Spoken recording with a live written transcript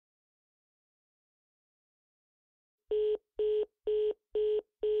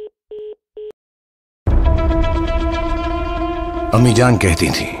अम्मी जान कहती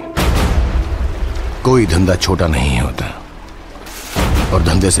थी कोई धंधा छोटा नहीं होता और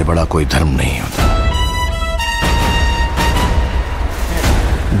धंधे से बड़ा कोई धर्म नहीं होता।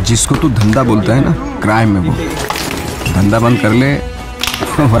 जिसको तू धंधा बोलता है ना, क्राइम में वो धंधा बंद कर ले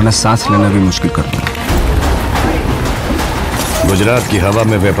वरना सांस लेना भी मुश्किल कर दे। गुजरात की हवा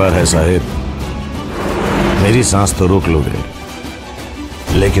में व्यापार है साहिब। मेरी सांस तो रोक लोगे,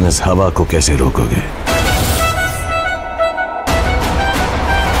 लेकिन इस हवा को कैसे रोकोगे?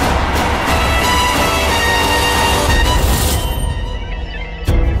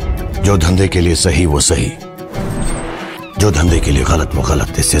 जो धंधे के लिए सही वो सही, जो धंधे के लिए गलत वो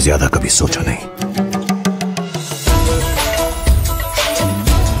गलत। इससे ज्यादा कभी सोचा नहीं।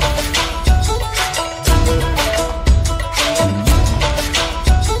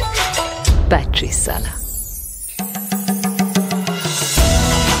 बैटरी साला।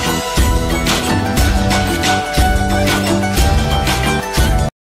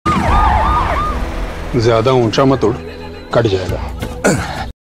 ज्यादा ऊंचा मत उड़, कट जाएगा।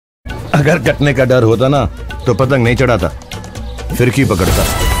 अगर कटने का डर होता ना तो पतंग नहीं चढ़ाता, फिरकी पकड़ता।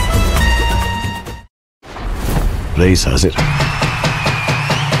 रईस हाजिर।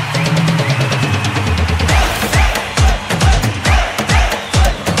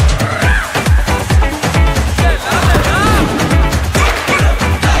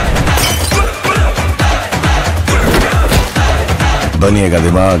 बनिएगा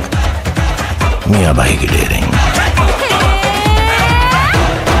दिमाग, मियां भाई की ले रही।